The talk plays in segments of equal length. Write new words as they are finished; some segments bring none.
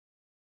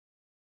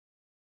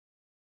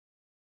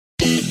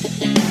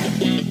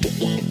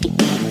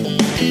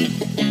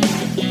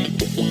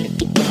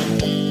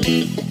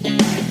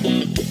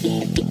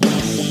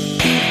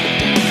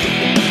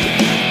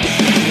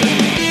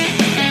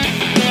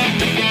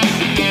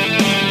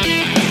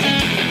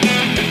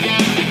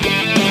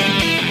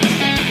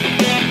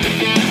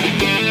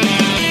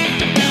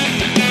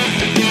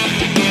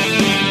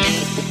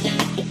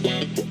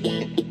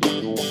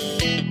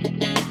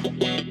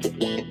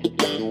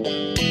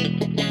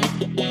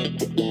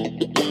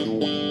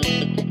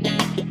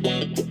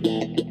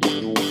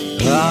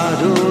I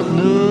don't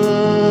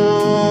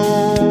know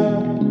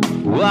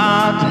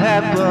what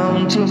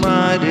happened to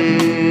my day,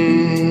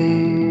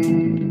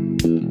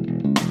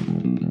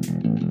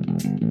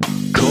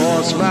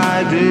 'cause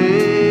my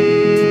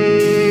day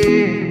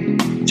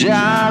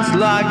just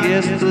like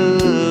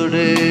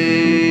yesterday.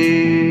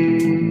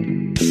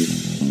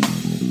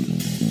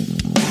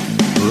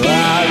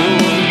 I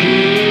don't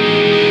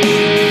care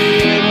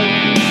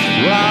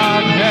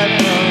what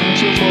happened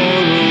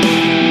tomorrow,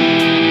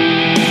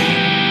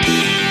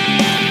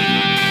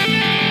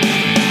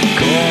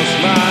 'cause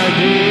my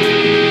day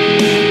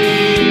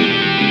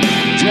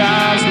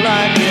just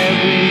like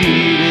every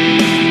day.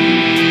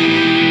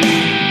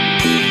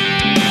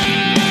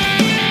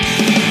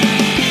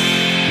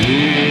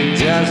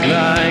 It's just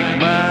like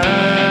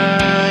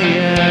my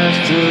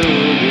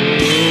yesterday.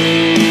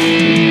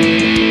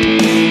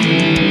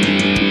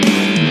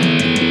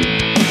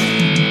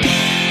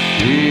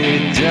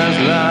 It's just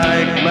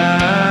like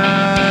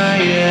my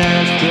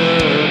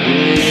yesterday.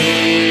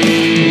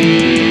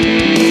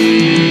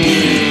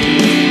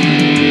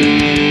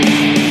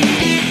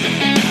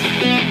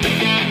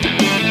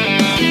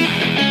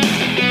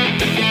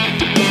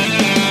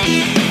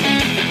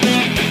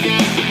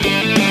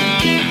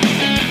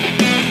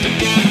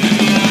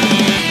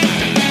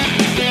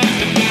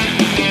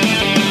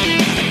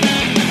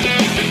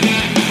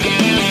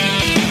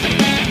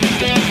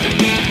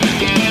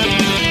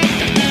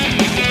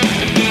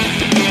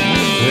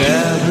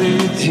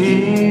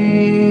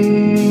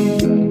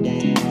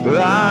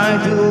 I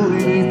do,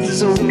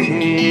 it's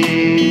okay,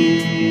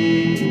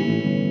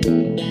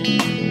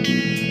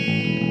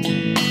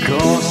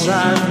 'cause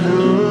I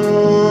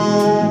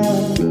know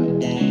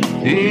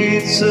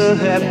it's a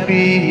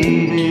happy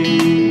day.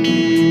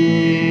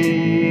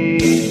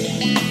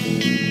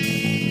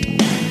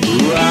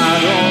 I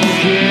don't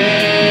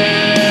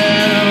care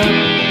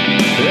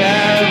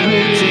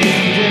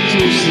everything that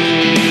you say,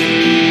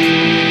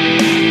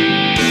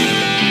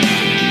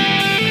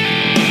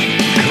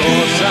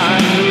 'cause I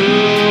know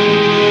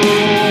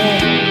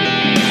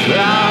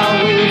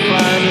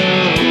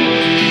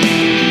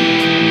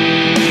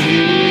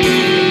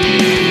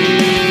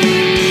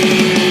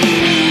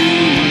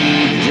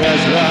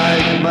just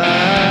like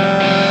mine.